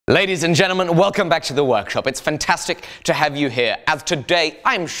Ladies and gentlemen, welcome back to the workshop. It's fantastic to have you here, as today,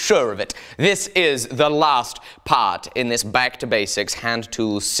 I'm sure of it, this is the last part in this Back to Basics hand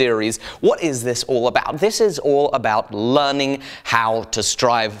tools series. What is this all about? This is all about learning how to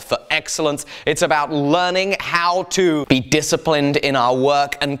strive for excellence. It's about learning how to be disciplined in our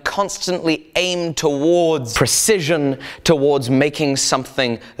work and constantly aim towards precision, towards making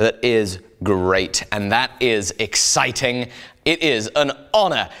something that is great, and that is exciting. It is an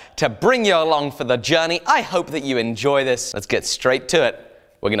honor to bring you along for the journey. I hope that you enjoy this. Let's get straight to it.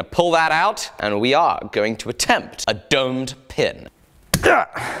 We're going to pull that out, and we are going to attempt a domed pin.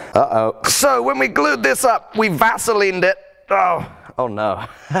 Uh-oh. So when we glued this up, we Vaselined it. Oh no.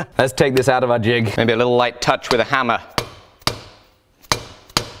 Let's take this out of our jig. Maybe a little light touch with a hammer.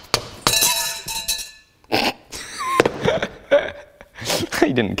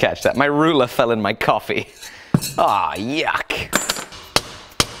 You didn't catch that. My ruler fell in my coffee. Ah, yuck.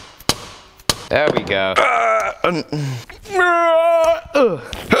 There we go.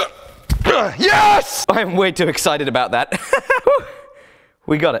 Yes! I'm way too excited about that.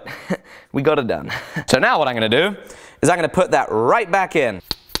 We got it. We got it done. So now what I'm going to do is I'm going to put that right back in.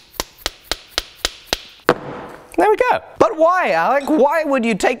 There we go. But why, Alec? Why would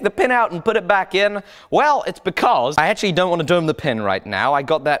you take the pin out and put it back in? Well, it's because I actually don't want to dome the pin right now. I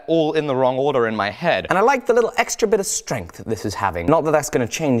got that all in the wrong order in my head. And I like the little extra bit of strength that this is having. Not that that's going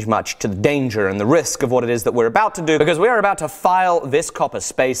to change much to the danger and the risk of what it is that we're about to do, because we are about to file this copper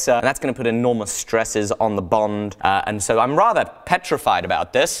spacer, and that's going to put enormous stresses on the bond. And so I'm rather petrified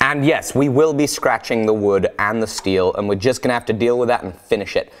about this. And yes, we will be scratching the wood and the steel, and we're just going to have to deal with that and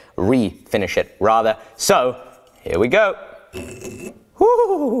finish it. Refinish it, rather. So, here we go.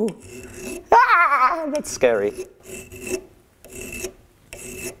 Woo! Ah, that's scary.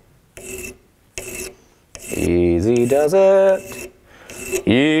 Easy does it.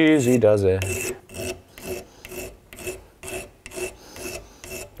 Easy does it.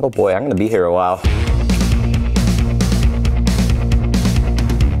 Oh boy, I'm gonna be here a while.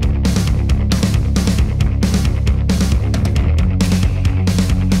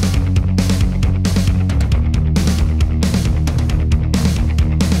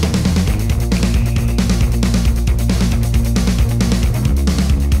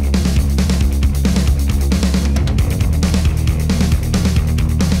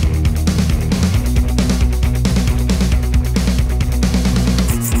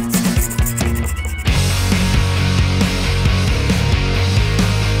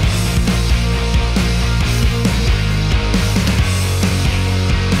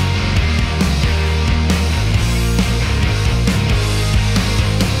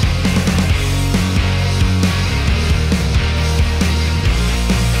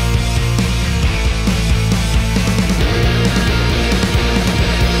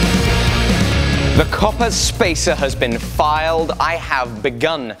 The copper spacer has been filed. I have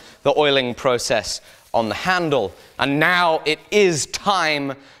begun the oiling process on the handle, and now it is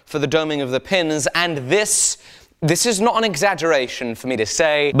time for the doming of the pins. And this is not an exaggeration for me to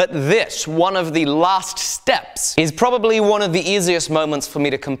say, but this, one of the last steps, is probably one of the easiest moments for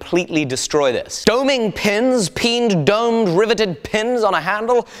me to completely destroy this. Doming pins, peened, domed, riveted pins on a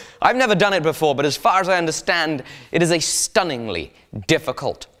handle? I've never done it before, but as far as I understand, it is a stunningly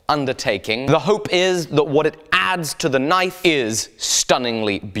difficult undertaking. The hope is that what it adds to the knife is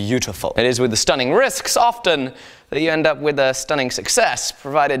stunningly beautiful. It is with the stunning risks often that you end up with a stunning success,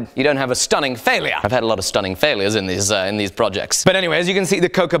 provided you don't have a stunning failure. I've had a lot of stunning failures in these projects. But anyway, as you can see, the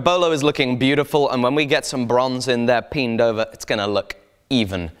Cocobolo is looking beautiful, and when we get some bronze in there peened over, it's gonna look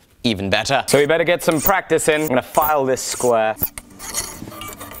even better. So we better get some practice in. I'm gonna file this square.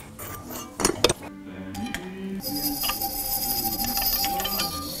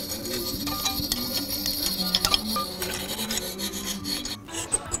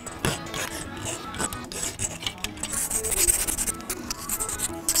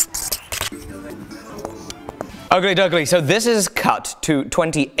 Ugly duckly, so this is cut to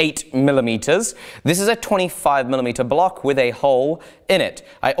 28 millimeters. This is a 25 millimeter block with a hole in it.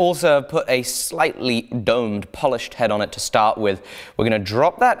 I also put a slightly domed, polished head on it to start with. We're going to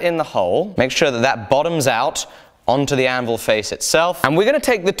drop that in the hole, make sure that that bottoms out onto the anvil face itself, and we're going to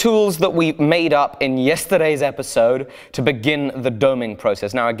take the tools that we made up in yesterday's episode to begin the doming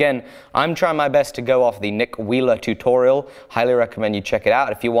process. Now again, I'm trying my best to go off the Nick Wheeler tutorial. Highly recommend you check it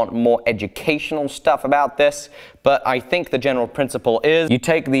out if you want more educational stuff about this, but I think the general principle is you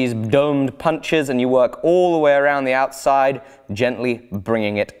take these domed punches and you work all the way around the outside, gently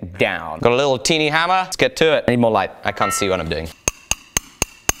bringing it down. Got a little teeny hammer, let's get to it. I need more light, I can't see what I'm doing.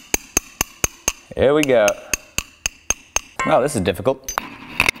 Here we go. Oh, this is difficult.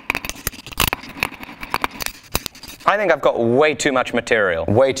 I think I've got way too much material.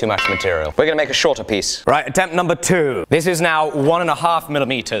 Way too much material. We're gonna make a shorter piece. Right, attempt number 2. This is now 1.5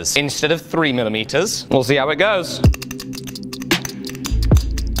 millimeters instead of 3 millimeters. We'll see how it goes.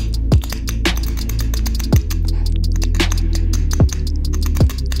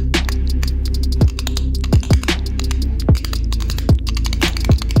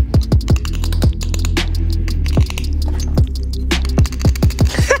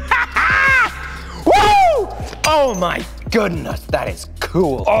 Oh my goodness, that is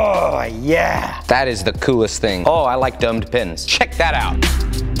cool. Oh yeah. That is the coolest thing. Oh, I like domed pins. Check that out.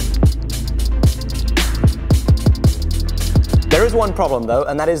 There is one problem though,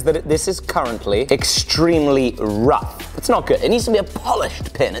 and that is that this is currently extremely rough. It's not good. It needs to be a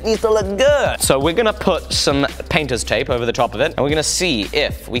polished pin. It needs to look good. So we're gonna put some painter's tape over the top of it, and we're gonna see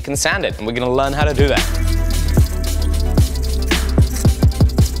if we can sand it, and we're gonna learn how to do that.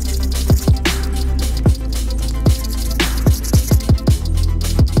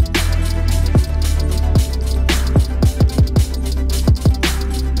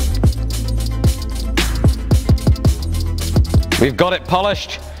 We've got it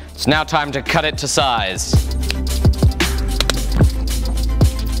polished. It's now time to cut it to size.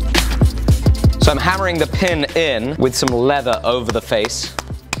 So I'm hammering the pin in with some leather over the face.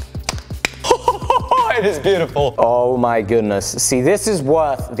 It is beautiful. Oh my goodness. See, this is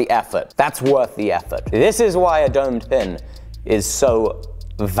worth the effort. That's worth the effort. This is why a domed pin is so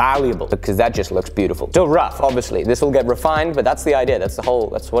valuable, because that just looks beautiful. Still rough, obviously. This will get refined, but that's the idea. That's the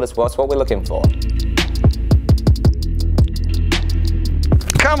whole, that's what we're looking for.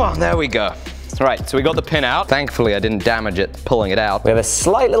 Come on, there we go. Right, so we got the pin out. Thankfully, I didn't damage it pulling it out. We have a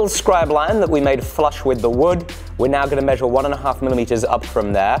slight little scribe line that we made flush with the wood. We're now gonna measure 1.5 millimeters up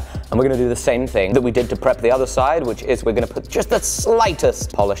from there, and we're gonna do the same thing that we did to prep the other side, which is we're gonna put just the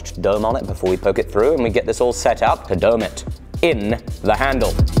slightest polished dome on it before we poke it through, and we get this all set up to dome it in the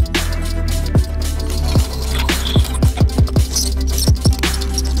handle.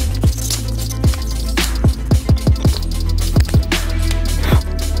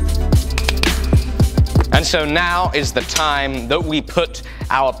 And so now is the time that we put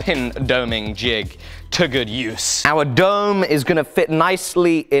our pin doming jig to good use. Our dome is gonna fit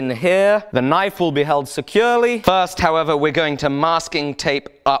nicely in here. The knife will be held securely. First, however, we're going to masking tape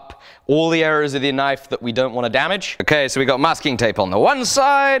up all the areas of the knife that we don't want to damage. Okay, so we got masking tape on the one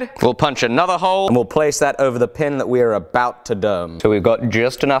side. We'll punch another hole, and we'll place that over the pin that we are about to dome. So we've got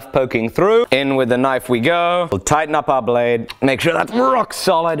just enough poking through. In with the knife we go. We'll tighten up our blade. Make sure that's rock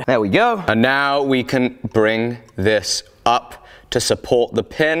solid. There we go. And now we can bring this up to support the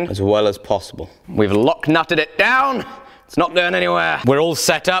pin as well as possible. We've lock nutted it down. It's not going anywhere. We're all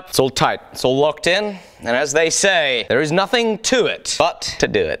set up. It's all tight. It's all locked in. And as they say, there is nothing to it but to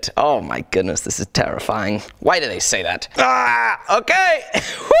do it. Oh my goodness, this is terrifying. Why do they say that? Ah, okay.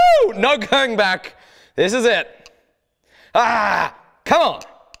 Woo, no going back. This is it. Ah, come on.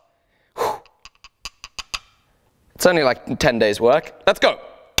 Whew. It's only like 10 days work. Let's go.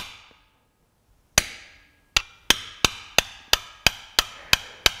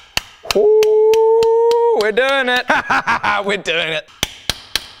 Ooh, we're doing it. We're doing it.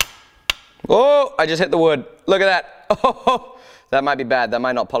 Oh, I just hit the wood. Look at that. Oh, that might be bad. That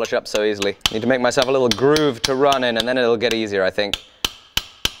might not polish up so easily. Need to make myself a little groove to run in, and then it'll get easier, I think.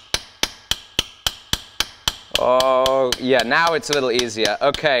 Oh, yeah, now it's a little easier.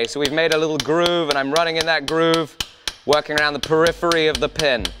 Okay, so we've made a little groove, and I'm running in that groove, working around the periphery of the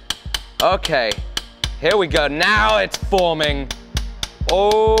pin. Okay, here we go. Now it's forming.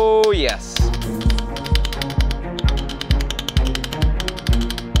 Oh, yes.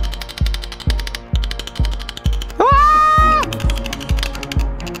 Ah!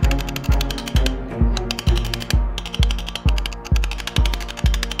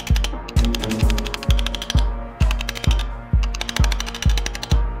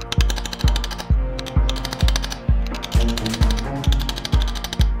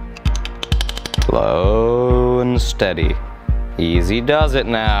 Slow and steady. Easy does it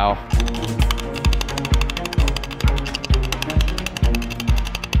now.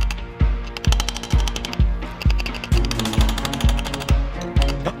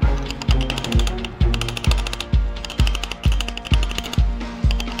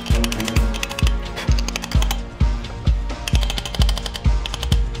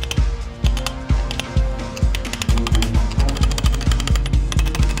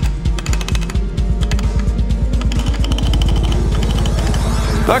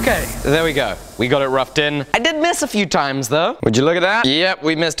 Okay, there we go. We got it roughed in. I did miss a few times though. Would you look at that? Yep,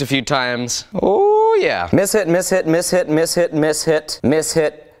 we missed a few times. Oh yeah. Miss hit, miss hit, miss hit, miss hit, miss hit, miss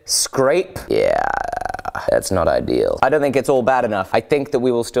hit, scrape. Yeah. That's not ideal. I don't think it's all bad enough. I think that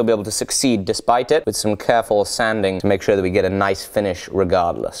we will still be able to succeed despite it with some careful sanding to make sure that we get a nice finish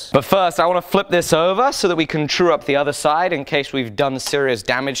regardless. But first, I want to flip this over so that we can true up the other side in case we've done serious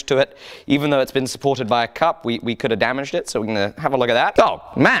damage to it. Even though it's been supported by a cup, we could have damaged it, so we're going to have a look at that. Oh,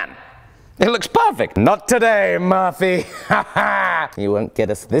 man! It looks perfect! Not today, Murphy! Ha ha! You won't get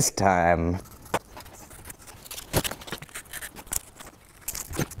us this time.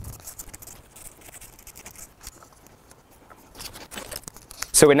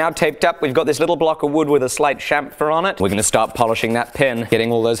 So we're now taped up. We've got this little block of wood with a slight chamfer on it. We're going to start polishing that pin,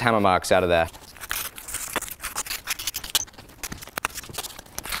 getting all those hammer marks out of there.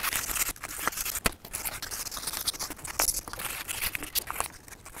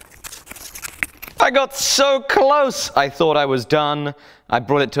 I got so close! I thought I was done. I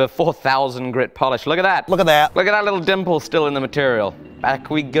brought it to a 4,000 grit polish. Look at that. Look at that. Look at that little dimple still in the material. Back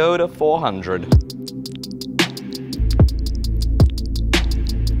we go to 400.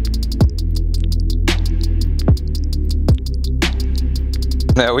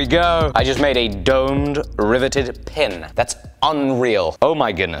 There we go. I just made a domed, riveted pin. That's unreal. Oh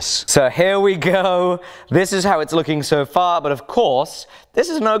my goodness. So here we go. This is how it's looking so far, but of course, this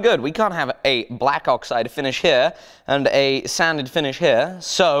is no good. We can't have a black oxide finish here and a sanded finish here.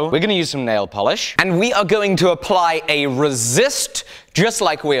 So we're gonna use some nail polish, and we are going to apply a resist, just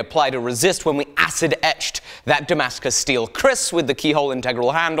like we applied a resist when we acid etched that Damascus steel Chris with the keyhole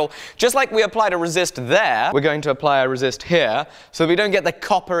integral handle. Just like we applied a resist there, we're going to apply a resist here so we don't get the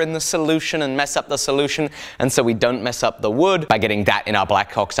copper in the solution and mess up the solution, and so we don't mess up the wood by getting that in our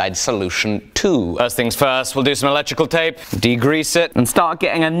black oxide solution too. First things first, we'll do some electrical tape, degrease it, and start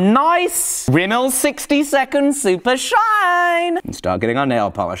getting a nice Rimmel 60-second super shine, and start getting our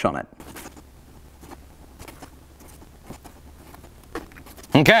nail polish on it.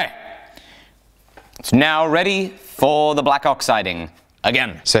 Okay, it's now ready for the black oxiding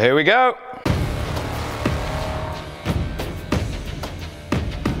again. So here we go.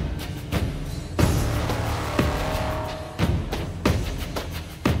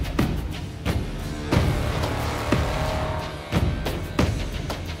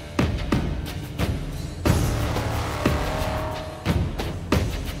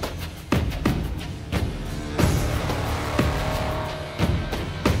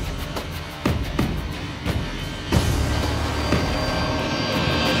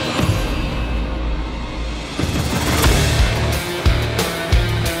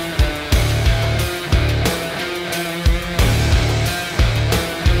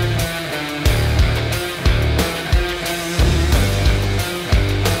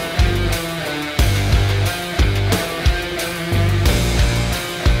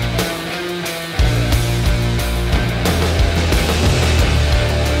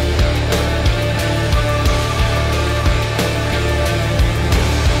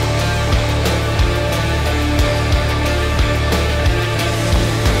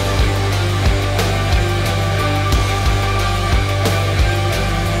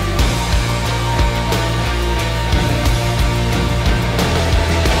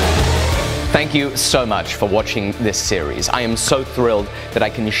 Thank you so much for watching this series. I am so thrilled that I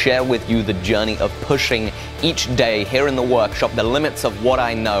can share with you the journey of pushing each day here in the workshop, the limits of what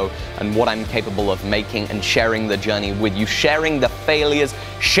I know and what I'm capable of making, and sharing the journey with you, sharing the failures,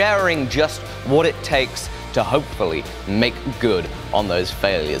 sharing just what it takes to hopefully make good on those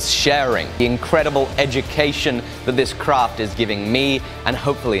failures, sharing the incredible education that this craft is giving me, and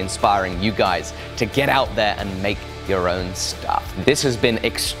hopefully inspiring you guys to get out there and make your own stuff. This has been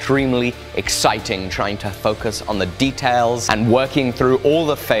extremely exciting, trying to focus on the details and working through all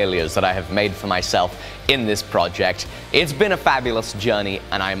the failures that I have made for myself in this project. It's been a fabulous journey,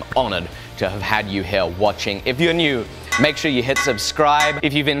 and I'm honored to have had you here watching. If you're new, make sure you hit subscribe.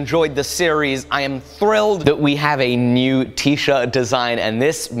 If you've enjoyed the series, I am thrilled that we have a new t-shirt design, and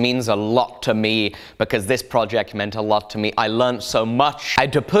this means a lot to me because this project meant a lot to me. I learned so much. I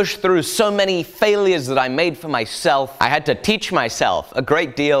had to push through so many failures that I made for myself. I had to teach myself a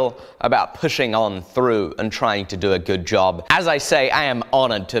great deal about pushing on through and trying to do a good job. As I say, I am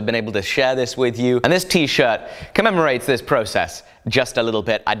honored to have been able to share this with you, and this t-shirt commemorates this process just a little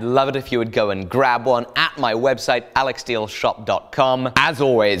bit. I'd love it if you would go and grab one at my website, alecsteelshop.com. As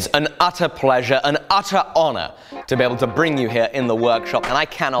always, an utter pleasure, an utter honor to be able to bring you here in the workshop, and I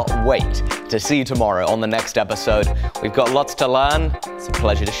cannot wait to see you tomorrow on the next episode. We've got lots to learn. It's a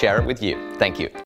pleasure to share it with you. Thank you.